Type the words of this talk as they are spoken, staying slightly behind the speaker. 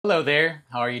Hello there.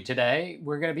 How are you today?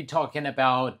 We're going to be talking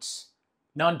about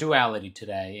non-duality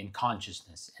today in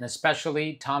consciousness, and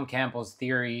especially Tom Campbell's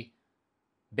theory,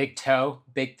 Big Toe,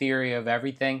 big theory of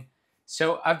everything.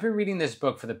 So I've been reading this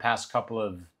book for the past couple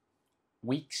of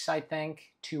weeks, I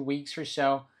think, 2 weeks or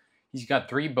so. He's got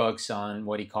 3 books on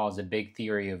what he calls a big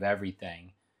theory of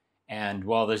everything. And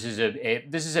well, this is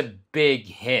a big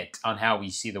hit on how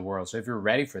we see the world. So if you're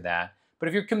ready for that, but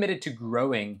if you're committed to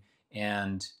growing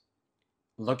and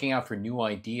looking out for new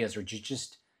ideas, or you're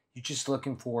just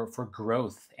looking for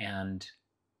growth and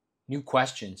new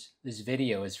questions, this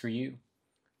video is for you.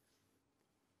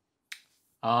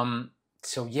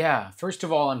 So yeah, first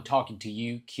of all, I'm talking to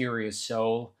you, curious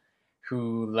soul,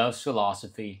 who loves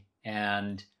philosophy,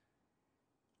 and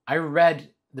I read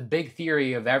the big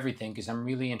theory of everything because I'm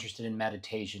really interested in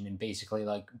meditation and basically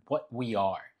like what we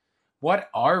are. What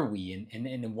are we,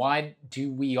 and why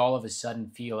do we all of a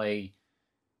sudden feel a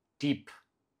deep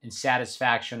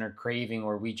insatisfaction or craving,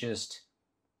 or we just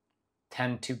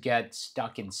tend to get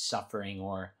stuck in suffering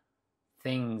or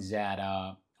things that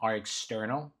are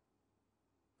external,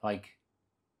 like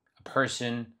a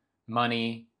person,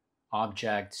 money,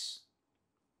 objects,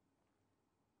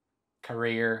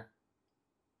 career.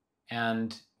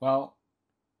 And well,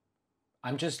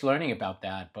 I'm just learning about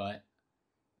that, but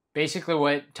basically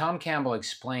what Tom Campbell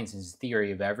explains in his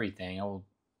theory of everything, I will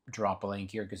drop a link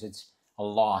here because it's a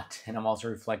lot and I'm also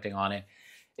reflecting on it,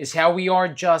 is how we are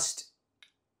just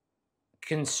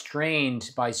constrained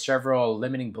by several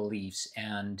limiting beliefs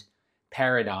and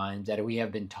paradigms that we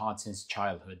have been taught since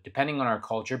childhood, depending on our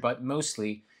culture, but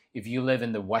mostly if you live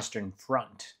in the Western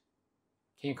Front.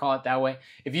 Can you call it that way?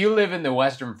 If you live in the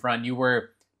Western Front, you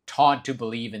were taught to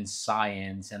believe in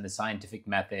science and the scientific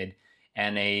method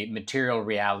and a material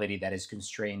reality that is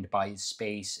constrained by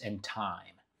space and time.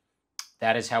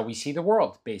 That is how we see the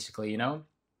world, basically, you know?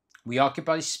 We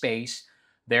occupy space,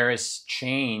 there is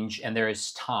change, and there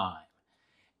is time.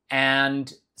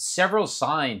 And several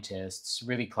scientists,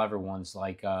 really clever ones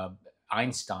like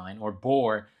Einstein or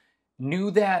Bohr, knew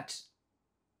that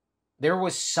there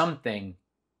was something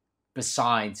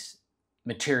besides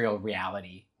material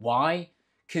reality. Why?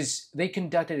 Because they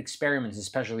conducted experiments,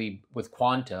 especially with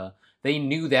quanta. They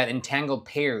knew that entangled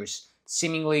pairs,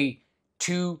 seemingly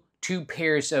two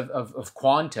pairs of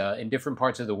quanta in different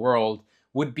parts of the world,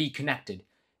 would be connected,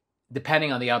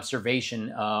 depending on the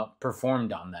observation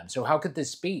performed on them. So how could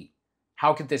this be?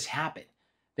 How could this happen?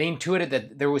 They intuited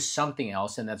that there was something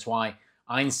else, and that's why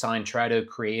Einstein tried to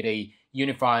create a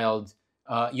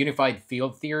unified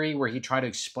field theory, where he tried to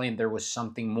explain there was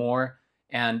something more,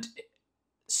 and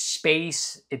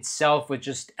space itself was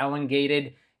just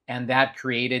elongated, and that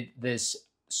created this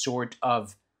sort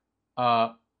of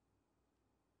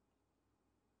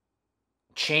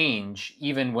change,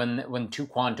 even when two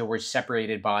quanta were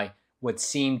separated by what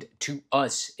seemed to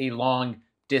us a long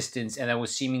distance and that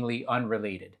was seemingly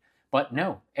unrelated. But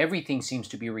no, everything seems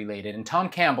to be related. And Tom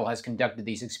Campbell has conducted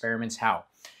these experiments. How?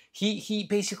 He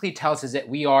basically tells us that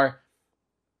we are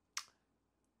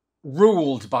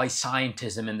ruled by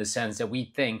scientism, in the sense that we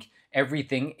think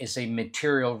everything is a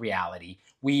material reality.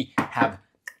 We have,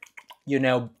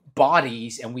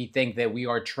 bodies, and we think that we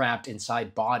are trapped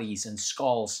inside bodies and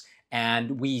skulls,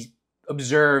 and we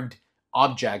observed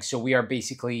objects. So we are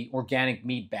basically organic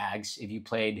meat bags. If you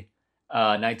played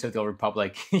Knights of the Old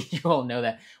Republic, you all know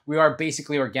that. We are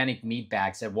basically organic meat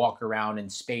bags that walk around in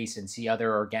space and see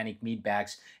other organic meat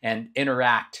bags and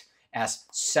interact as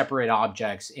separate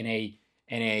objects in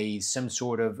a some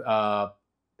sort of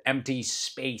empty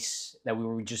space that we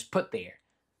were just put there.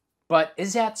 But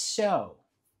is that so?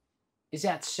 Is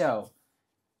that so?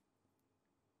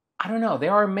 I don't know.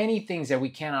 There are many things that we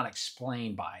cannot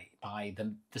explain by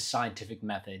the scientific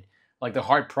method, like the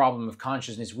hard problem of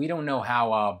consciousness. We don't know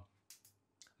how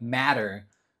matter,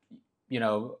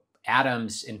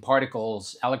 atoms and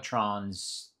particles,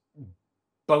 electrons,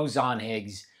 boson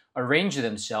Higgs, arrange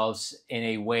themselves in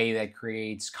a way that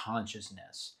creates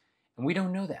consciousness. And we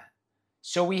don't know that.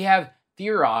 So we have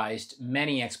theorized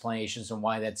many explanations on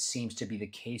why that seems to be the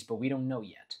case, but we don't know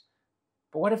yet.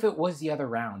 But what if it was the other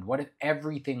round? What if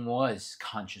everything was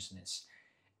consciousness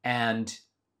and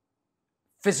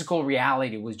physical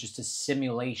reality was just a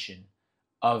simulation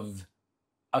of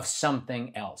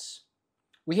something else?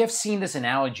 We have seen this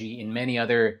analogy in many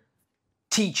other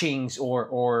teachings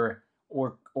or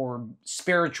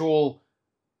spiritual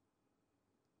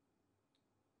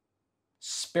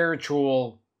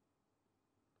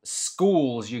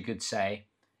schools, you could say,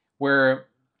 where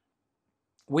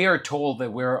we are told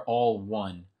that we're all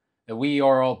one, that we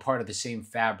are all part of the same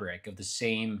fabric, of the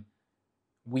same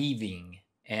weaving,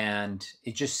 and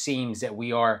it just seems that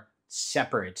we are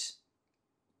separate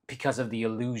because of the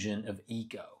illusion of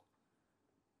ego.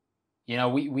 You know,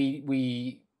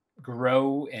 we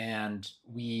grow and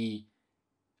we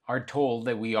are told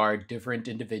that we are different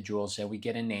individuals, and we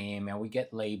get a name and we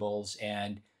get labels,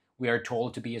 and we are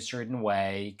told to be a certain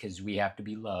way because we have to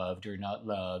be loved or not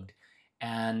loved.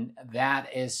 And that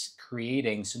is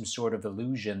creating some sort of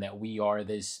illusion that we are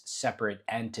this separate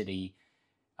entity,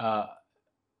 uh,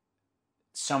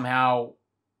 somehow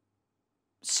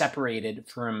separated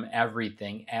from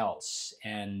everything else.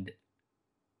 And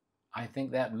I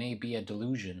think that may be a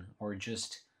delusion or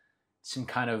just some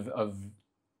kind of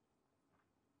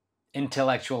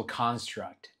intellectual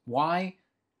construct. Why?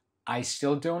 I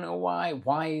still don't know why.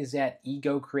 Why is that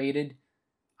ego created?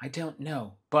 I don't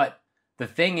know. But the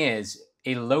thing is,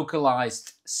 a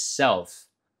localized self,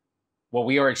 what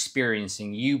we are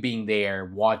experiencing, you being there,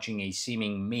 watching a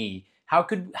seeming me, how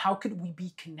could we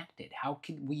be connected? How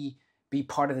could we be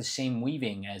part of the same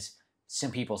weaving, as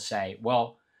some people say?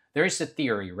 Well, there is a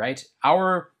theory, right?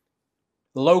 Our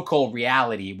local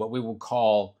reality, what we will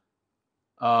call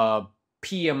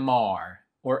PMR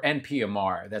or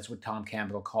NPMR, that's what Tom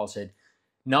Campbell calls it,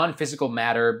 non-physical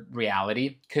matter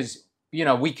reality, because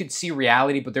we could see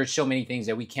reality, but there's so many things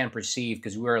that we can't perceive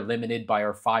because we are limited by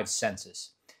our five senses.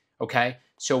 Okay,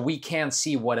 so we can't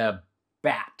see what a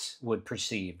bat would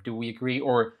perceive. Do we agree?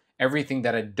 Or everything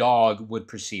that a dog would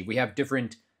perceive. We have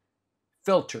different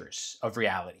filters of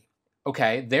reality.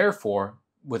 Okay, therefore,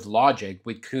 with logic,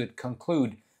 we could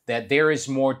conclude that there is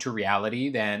more to reality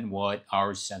than what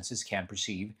our senses can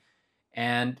perceive.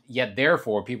 And yet,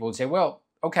 therefore, people would say, well,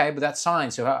 okay, but that's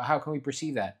science, so how can we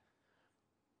perceive that?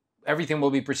 Everything will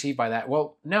be perceived by that.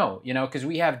 Well, no, because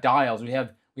we have dials, we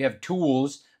have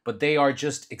tools, but they are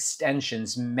just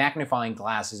extensions, magnifying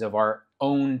glasses of our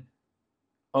own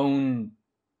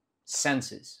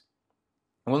senses.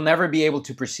 We'll never be able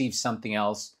to perceive something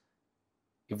else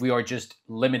if we are just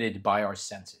limited by our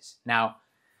senses. Now,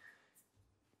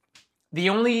 the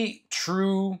only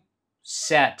true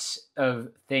set of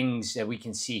things that we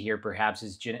can see here, perhaps,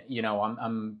 is,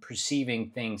 I'm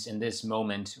perceiving things in this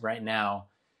moment right now,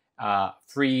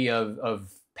 free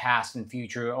of past and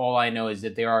future. All I know is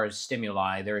that there are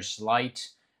stimuli. There's light,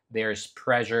 there's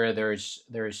pressure,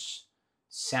 there's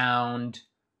sound.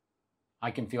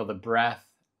 I can feel the breath,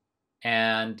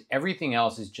 and everything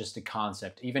else is just a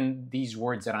concept. Even these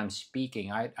words that I'm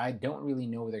speaking, I don't really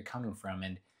know where they're coming from.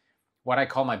 And what I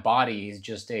call my body is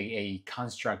just a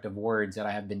construct of words that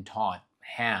I have been taught.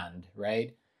 Hand,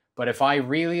 right? But if I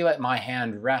really let my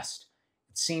hand rest,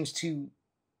 it seems to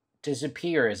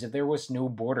disappear, as if there was no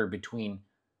border between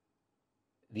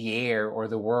the air or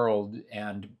the world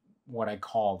and what I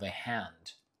call the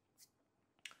hand.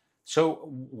 So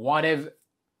what if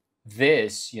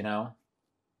this,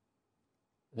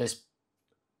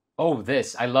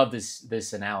 I love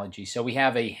this analogy. So we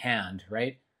have a hand,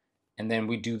 right? And then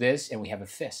we do this and we have a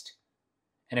fist.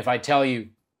 And if I tell you,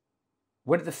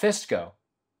 where did the fist go?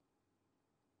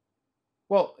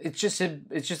 Well, it's just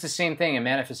the same thing, a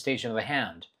manifestation of the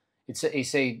hand. It's a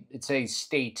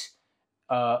state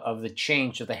of the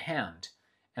change of the hand.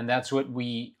 And that's what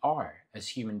we are as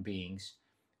human beings.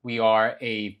 We are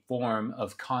a form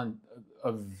of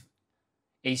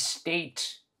a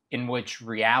state in which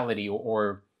reality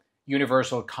or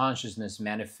universal consciousness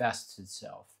manifests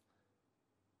itself.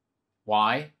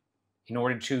 Why? In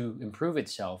order to improve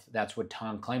itself. That's what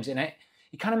Tom claims. And it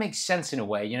kind of makes sense in a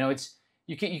way.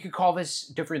 You could call this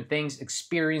different things: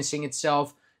 experiencing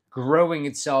itself, growing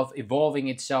itself, evolving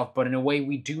itself. But in a way,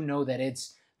 we do know that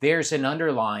there's an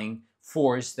underlying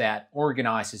force that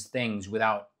organizes things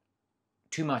without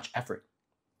too much effort.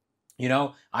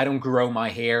 I don't grow my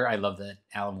hair. I love that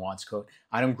Alan Watts quote.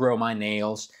 I don't grow my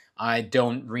nails. I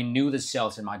don't renew the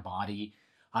cells in my body.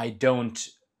 I don't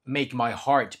make my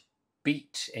heart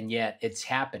beat, and yet it's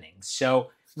happening.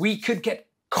 So we could get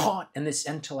caught in this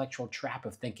intellectual trap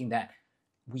of thinking that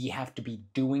we have to be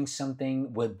doing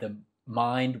something with the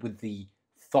mind, with the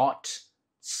thought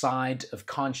side of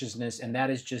consciousness, and that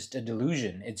is just a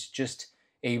delusion. It's just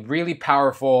a really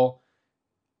powerful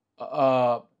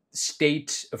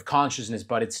state of consciousness,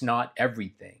 but it's not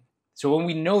everything. So when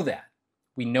we know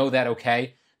that,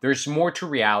 okay, there's more to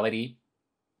reality.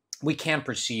 We can't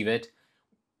perceive it.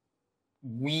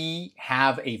 We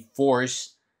have a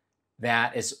force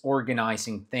that is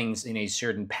organizing things in a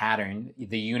certain pattern.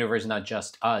 The universe is not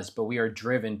just us, but we are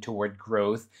driven toward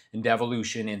growth and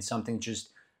evolution and something just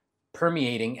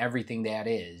permeating everything that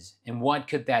is. And what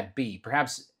could that be?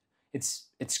 Perhaps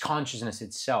it's consciousness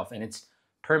itself, and it's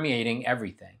permeating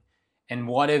everything. And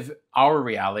what if our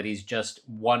reality is just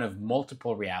one of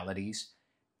multiple realities,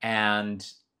 and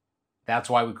That's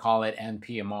why we call it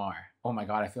NPMR. Oh my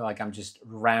God, I feel like I'm just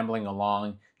rambling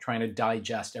along, trying to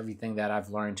digest everything that I've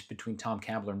learned between Tom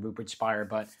Campbell and Rupert Spire,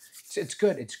 but it's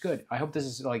good. It's good. I hope this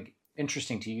is like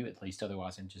interesting to you at least.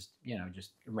 Otherwise, I'm just,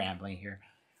 just rambling here.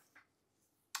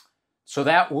 So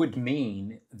that would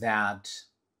mean that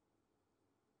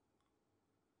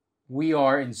we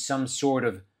are in some sort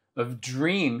of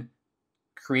dream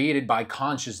created by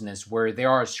consciousness where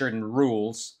there are certain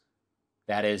rules,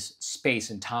 that is space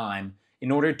and time,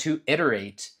 in order to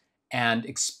iterate and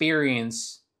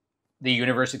experience, the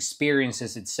universe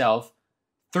experiences itself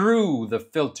through the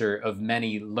filter of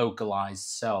many localized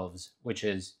selves, which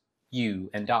is you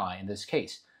and I in this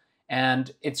case.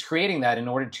 And it's creating that in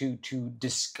order to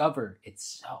discover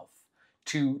itself,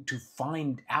 to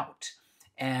find out.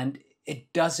 And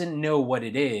it doesn't know what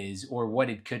it is or what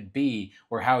it could be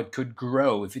or how it could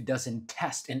grow if it doesn't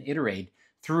test and iterate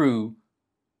through,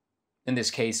 in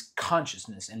this case,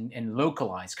 consciousness and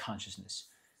localized consciousness.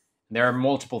 There are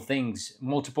multiple things,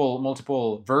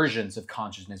 multiple versions of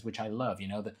consciousness, which I love.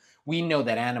 We know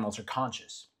that animals are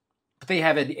conscious, but they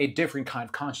have a different kind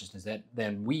of consciousness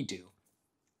than we do.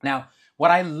 Now,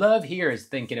 what I love here is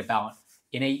thinking about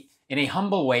in a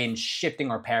humble way and shifting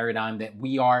our paradigm that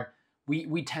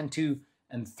we tend to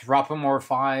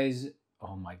anthropomorphize.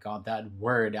 Oh my God, that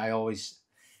word!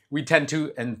 We tend to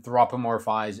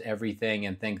anthropomorphize everything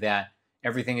and think that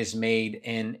everything is made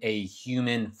in a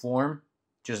human form,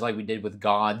 just like we did with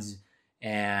gods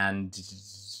and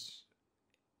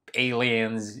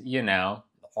aliens,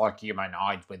 or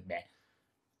humanoids with me.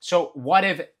 So what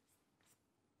if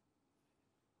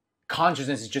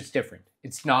consciousness is just different?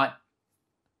 It's not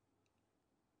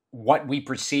what we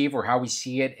perceive or how we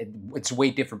see it. It's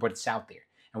way different, but it's out there.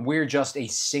 And we're just a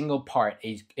single part,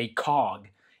 a cog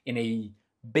in a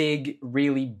big,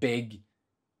 really big,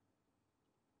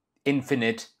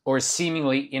 infinite, or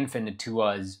seemingly infinite to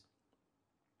us,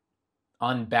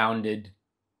 unbounded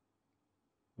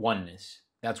oneness.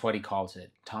 That's what he calls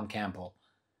it, Tom Campbell.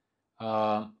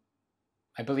 I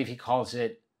believe he calls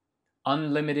it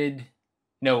absolute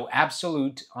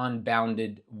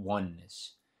unbounded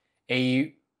oneness.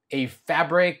 A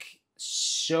fabric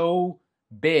so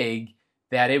big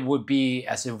that it would be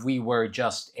as if we were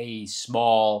just a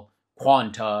small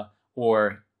quanta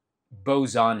or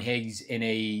boson Higgs in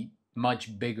a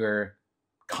much bigger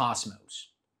cosmos.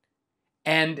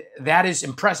 And that is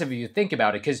impressive if you think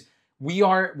about it, because we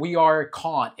are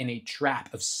caught in a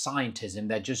trap of scientism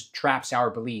that just traps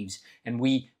our beliefs, and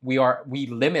we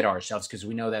limit ourselves because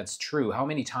we know that's true. How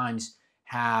many times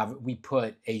have we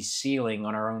put a ceiling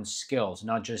on our own skills,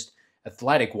 not just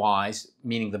athletic wise,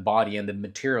 meaning the body and the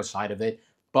material side of it,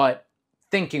 but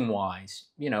thinking wise,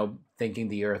 thinking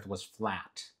the earth was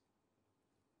flat,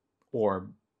 or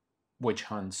witch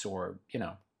hunts, or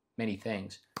many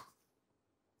things.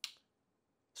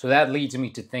 So that leads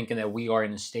me to thinking that we are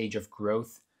in a stage of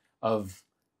growth, of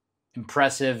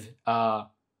impressive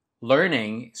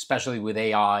learning, especially with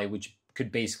AI, which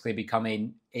could basically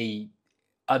become a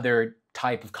other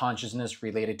type of consciousness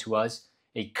related to us,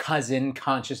 a cousin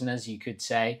consciousness, you could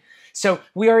say. So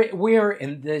we are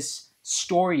in this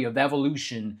story of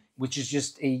evolution, which is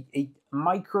just a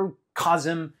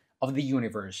microcosm of the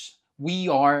universe. We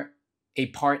are a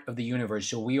part of the universe,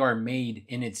 so we are made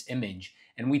in its image.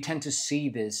 And we tend to see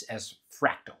this as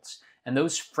fractals. And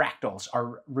those fractals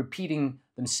are repeating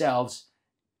themselves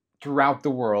throughout the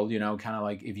world, kind of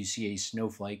like if you see a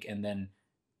snowflake and then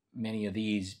many of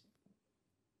these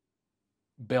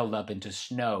build up into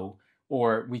snow,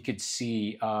 or we could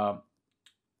see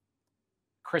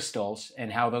crystals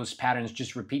and how those patterns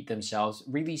just repeat themselves.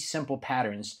 Really simple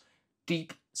patterns,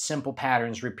 deep, simple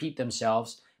patterns repeat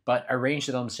themselves, but arrange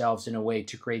themselves in a way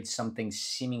to create something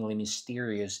seemingly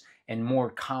mysterious and more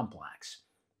complex,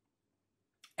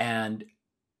 and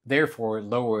therefore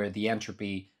lower the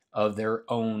entropy of their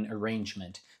own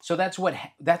arrangement. So that's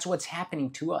what's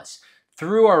happening to us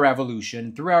through our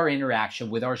evolution, through our interaction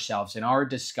with ourselves and our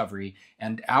discovery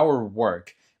and our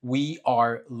work. We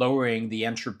are lowering the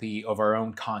entropy of our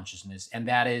own consciousness, and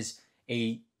that is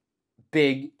a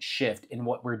big shift in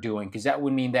what we're doing, because that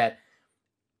would mean that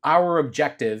our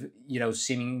objective,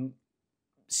 seeing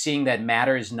that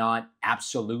matter is not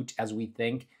absolute as we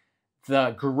think,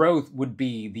 the growth would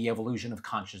be the evolution of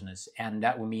consciousness, and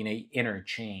that would mean an inner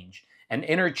change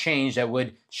that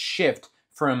would shift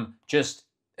from just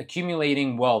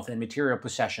accumulating wealth and material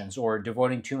possessions or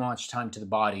devoting too much time to the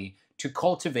body to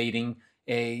cultivating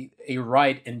a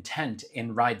right intent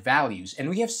and right values. And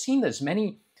we have seen this.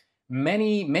 Many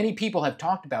people have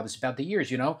talked about this about the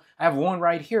years. I have one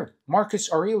right here,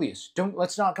 Marcus Aurelius.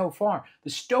 Let's not go far. The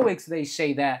Stoics, they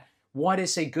say that What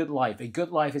is a good life? A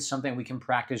good life is something we can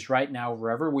practice right now,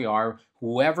 wherever we are,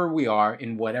 whoever we are,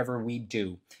 in whatever we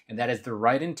do. And that is the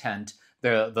right intent,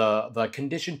 the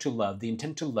condition to love, the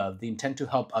intent to love, the intent to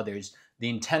help others, the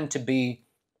intent to be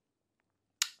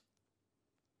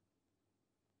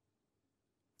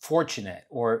fortunate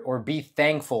or be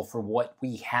thankful for what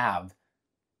we have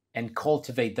and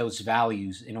cultivate those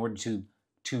values in order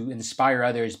to inspire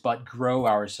others but grow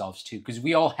ourselves too, because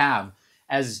we all have,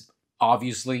 as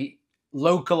obviously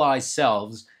localized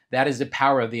selves. That is the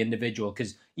power of the individual,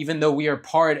 because even though we are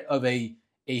part of a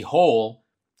whole,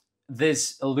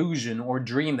 this illusion or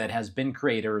dream that has been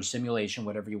created, or simulation,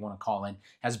 whatever you want to call it,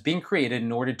 has been created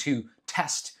in order to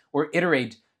test or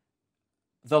iterate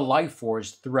the life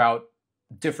force throughout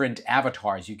different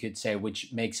avatars, you could say,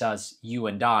 which makes us you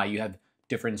and I. You have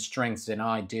different strengths than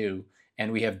I do,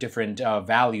 and we have different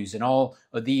values, and all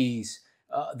of these,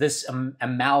 this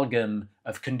amalgam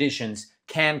of conditions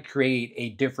can create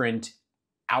a different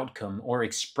outcome or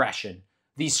expression.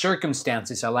 These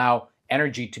circumstances allow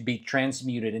energy to be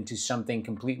transmuted into something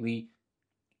completely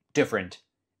different.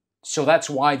 So that's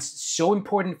why it's so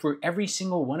important for every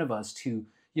single one of us to,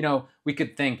 we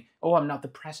could think, oh, I'm not the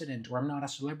president, or I'm not a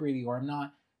celebrity, or I'm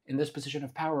not in this position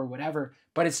of power, or whatever.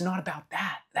 But it's not about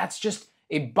that. That's just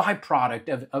a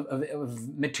byproduct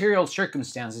of material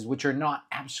circumstances, which are not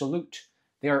absolute.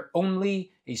 They are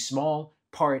only a small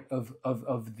part of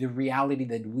the reality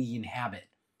that we inhabit.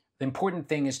 The important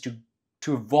thing is to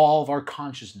evolve our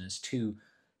consciousness, to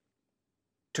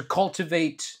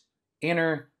cultivate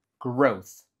inner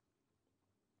growth,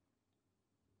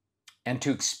 and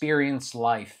to experience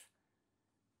life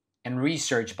and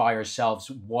research by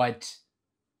ourselves what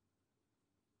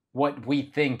we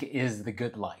think is the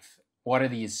good life. What are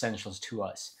the essentials to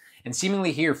us? And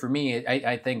seemingly here, for me,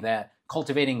 I think that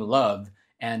cultivating love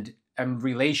and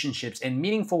relationships and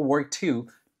meaningful work too.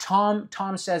 Tom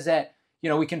says that,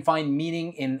 we can find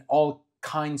meaning in all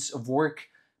kinds of work,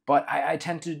 but I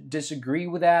tend to disagree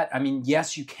with that. I mean,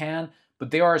 yes, you can,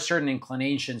 but there are certain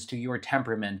inclinations to your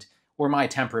temperament or my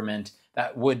temperament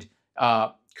that would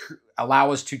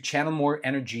allow us to channel more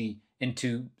energy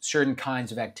into certain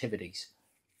kinds of activities.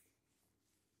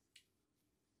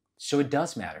 So it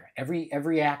does matter.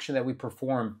 Every action that we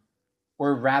perform,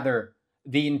 or rather,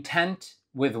 the intent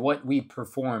with what we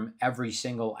perform, every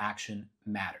single action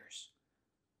matters.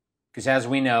 Because as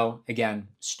we know, again,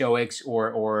 Stoics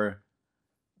or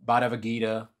Bhagavad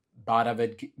Gita,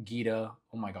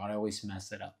 oh my God, I always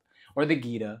mess it up, or the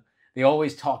Gita, they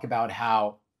always talk about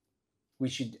how we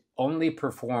should only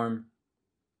perform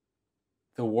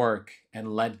the work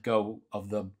and let go of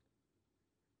the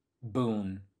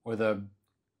boon or the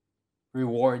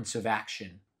rewards of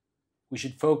action. We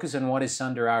should focus on what is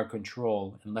under our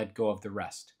control and let go of the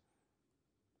rest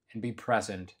and be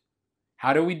present.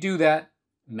 How do we do that?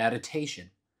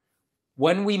 Meditation.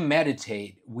 When we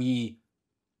meditate, we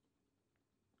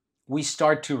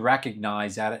start to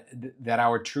recognize that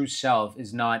our true self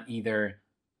is not either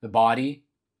the body.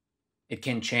 It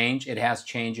can change. It has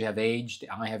changed. You have aged.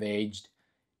 I have aged.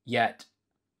 Yet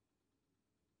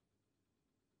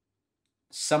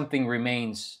something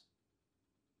remains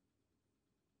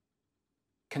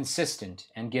consistent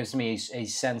and gives me a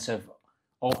sense of,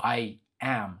 oh, I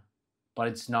am. But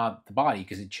it's not the body,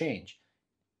 because it changed.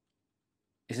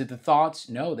 Is it the thoughts?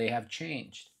 No, they have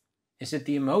changed. Is it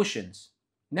the emotions?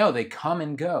 No, they come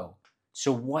and go.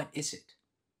 So what is it?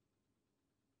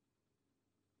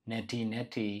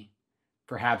 Neti.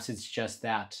 Perhaps it's just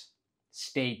that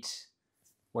state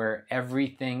where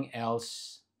everything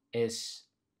else is,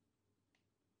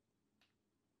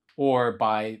 or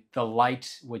by the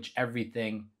light which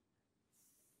everything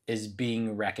is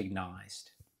being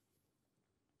recognized.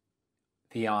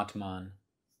 The Atman.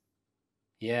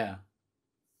 Yeah,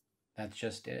 that's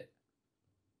just it.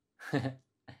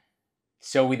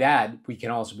 So with that, we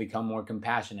can also become more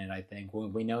compassionate, I think.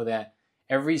 When we know that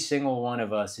every single one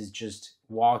of us is just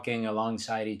walking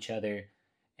alongside each other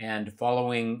and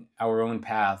following our own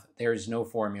path. There is no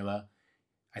formula.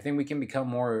 I think we can become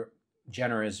more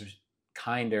generous,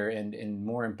 kinder, and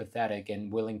more empathetic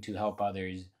and willing to help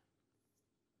others.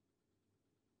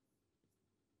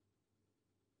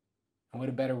 And what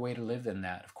a better way to live than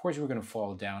that? Of course we're going to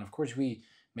fall down. Of course we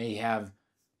may have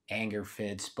anger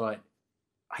fits, but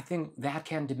I think that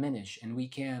can diminish, and we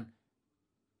can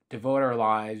devote our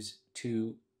lives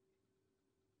to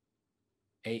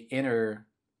an inner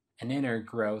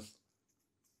growth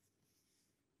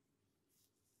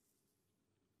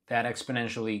that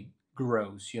exponentially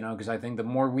grows, because I think the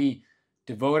more we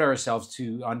devote ourselves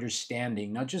to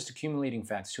understanding, not just accumulating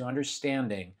facts, to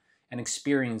understanding and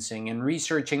experiencing and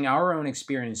researching our own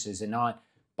experiences, and not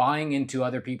buying into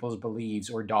other people's beliefs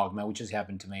or dogma, which has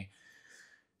happened to me,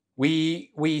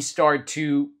 we start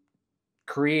to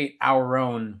create our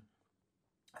own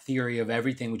theory of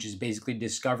everything, which is basically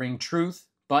discovering truth,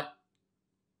 but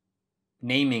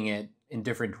naming it in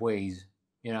different ways.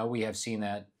 We have seen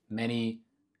that many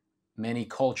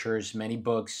cultures, many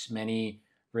books, many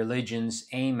religions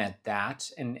aim at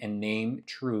that and name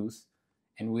truth,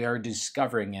 and we are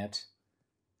discovering it.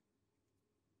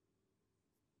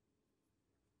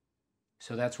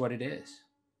 So that's what it is.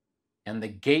 And the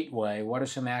gateway, what are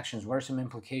some actions? What are some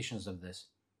implications of this?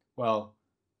 Well,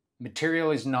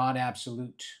 material is not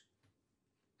absolute.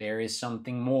 There is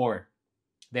something more.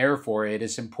 Therefore, it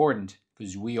is important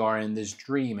because we are in this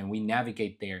dream and we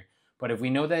navigate there. But if we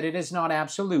know that it is not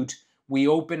absolute, we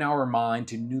open our mind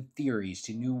to new theories,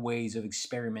 to new ways of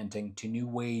experimenting, to new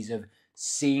ways of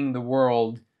seeing the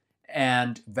world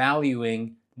and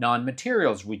valuing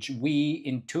non-materials, which we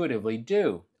intuitively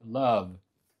do. Love,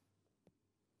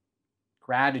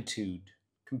 gratitude,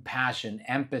 compassion,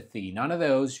 empathy. None of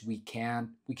those, we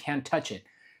can't touch it.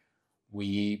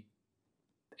 We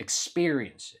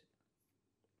experience it.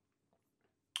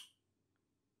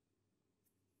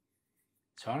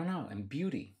 So I don't know, and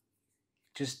beauty.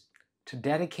 Just to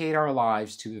dedicate our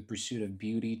lives to the pursuit of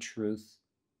beauty, truth,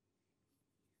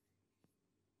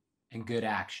 and good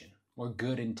action, or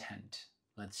good intent,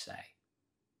 let's say.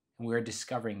 And we're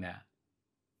discovering that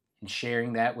and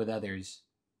sharing that with others.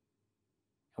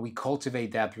 And we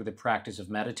cultivate that through the practice of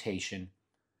meditation.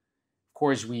 Of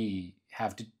course, we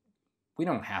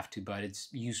don't have to, but it's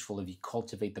useful if you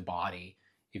cultivate the body,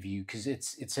 because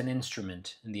it's an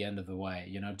instrument in the end of the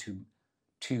way,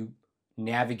 to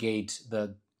navigate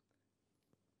the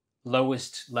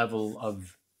lowest level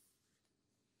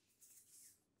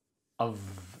of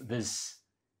this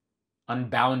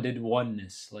unbounded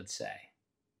oneness, let's say.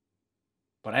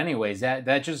 But anyways,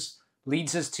 that just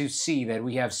leads us to see that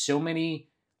we have so many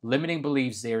limiting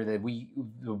beliefs there that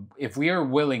if we are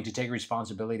willing to take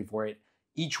responsibility for it,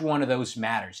 each one of those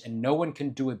matters, and no one can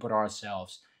do it but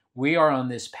ourselves. We are on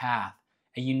this path,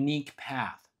 a unique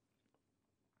path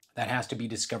that has to be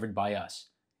discovered by us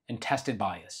and tested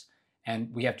by us.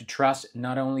 And we have to trust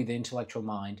not only the intellectual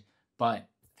mind, but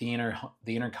the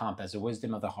inner compass, the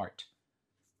wisdom of the heart.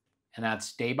 And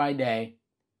that's day by day,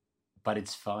 but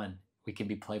it's fun. We can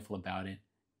be playful about it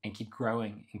and keep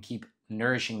growing and keep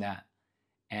nourishing that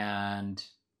and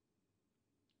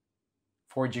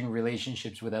forging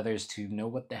relationships with others to know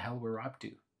what the hell we're up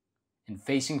to, and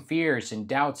facing fears and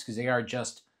doubts because they are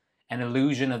just an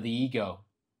illusion of the ego,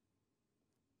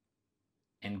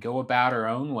 and go about our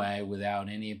own way without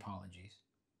any apologies.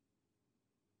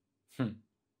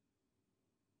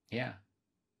 Yeah.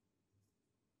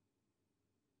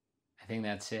 I think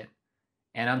that's it.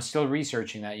 And I'm still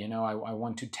researching that. I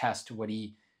want to test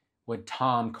what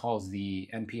Tom calls the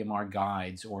NPMR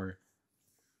guides, or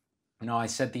I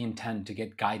set the intent to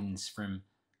get guidance from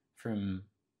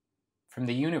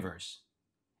the universe.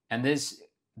 And this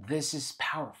is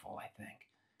powerful, I think.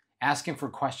 Asking for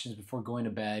questions before going to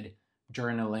bed,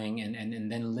 journaling,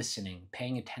 and then listening,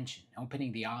 paying attention,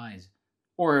 opening the eyes,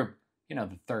 or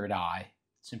the third eye,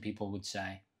 some people would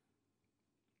say.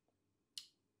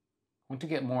 I want to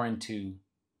get more into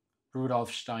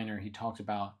Rudolf Steiner. He talks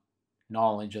about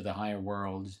knowledge of the higher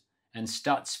worlds, and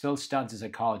Phil Stutz, a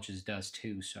psychologist, does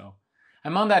too. So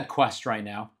I'm on that quest right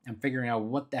now. I'm figuring out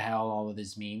what the hell all of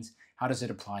this means. How does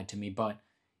it apply to me? But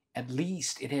at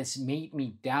least it has made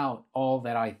me doubt all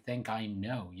that I think I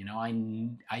know.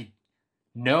 I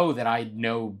know that I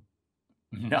know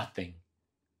nothing,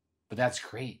 but that's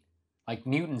great. Like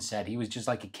Newton said, he was just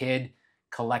like a kid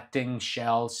collecting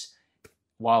shells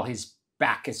while his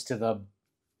back is to the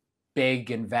big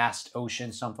and vast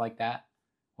ocean, something like that.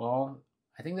 Well,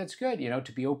 I think that's good,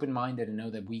 to be open-minded and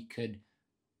know that we could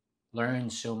learn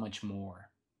so much more.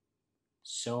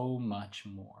 So much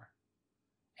more.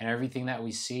 And everything that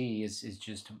we see is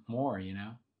just more,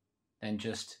 than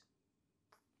just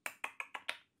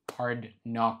hard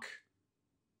knock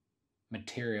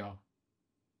material.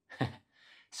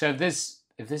 So if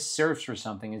this serves for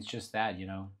something, it's just that,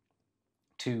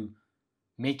 to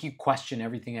make you question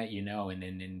everything that you know,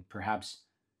 and perhaps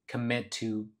commit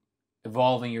to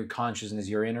evolving your consciousness,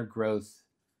 your inner growth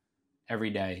every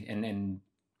day, and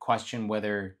question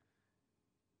whether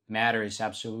matter is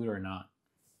absolute or not.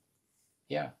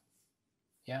 Yeah.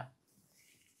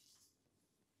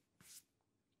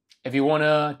 If you want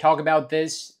to talk about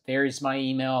this, there's my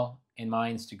email and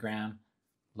my Instagram.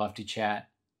 Love to chat.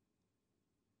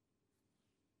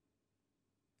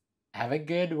 Have a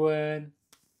good one.